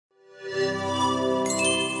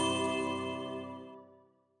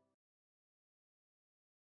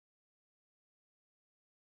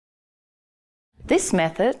This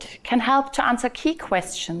method can help to answer key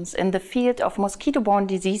questions in the field of mosquito-borne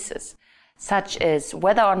diseases, such as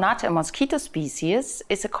whether or not a mosquito species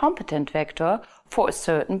is a competent vector for a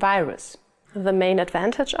certain virus. The main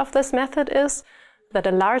advantage of this method is that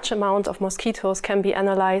a large amount of mosquitoes can be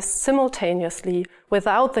analyzed simultaneously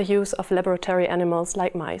without the use of laboratory animals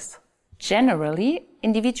like mice. Generally,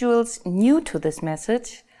 individuals new to this method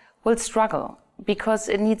will struggle because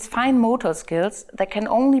it needs fine motor skills that can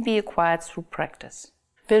only be acquired through practice.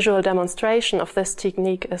 Visual demonstration of this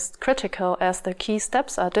technique is critical as the key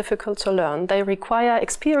steps are difficult to learn. They require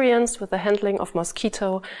experience with the handling of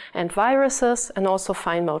mosquito and viruses and also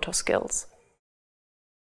fine motor skills.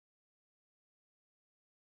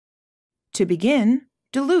 To begin,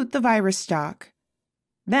 dilute the virus stock.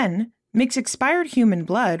 Then, mix expired human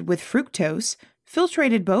blood with fructose,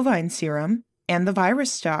 filtrated bovine serum, and the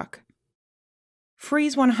virus stock.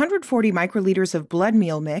 Freeze 140 microliters of blood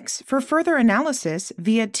meal mix for further analysis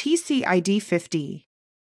via TCID50.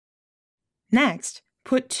 Next,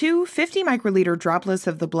 put 2 50 microliter droplets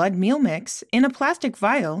of the blood meal mix in a plastic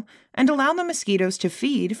vial and allow the mosquitoes to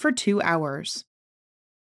feed for 2 hours.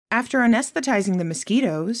 After anesthetizing the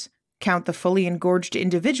mosquitoes, count the fully engorged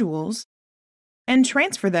individuals, and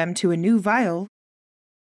transfer them to a new vial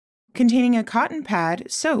containing a cotton pad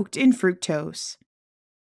soaked in fructose.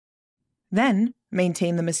 Then,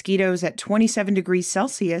 maintain the mosquitoes at 27 degrees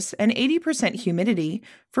Celsius and 80% humidity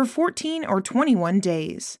for 14 or 21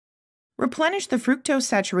 days. Replenish the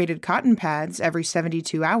fructose-saturated cotton pads every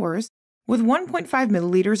 72 hours with 1.5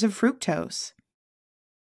 milliliters of fructose.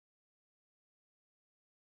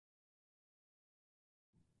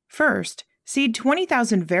 First, seed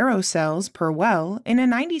 20,000 Vero cells per well in a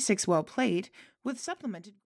 96-well plate with supplemented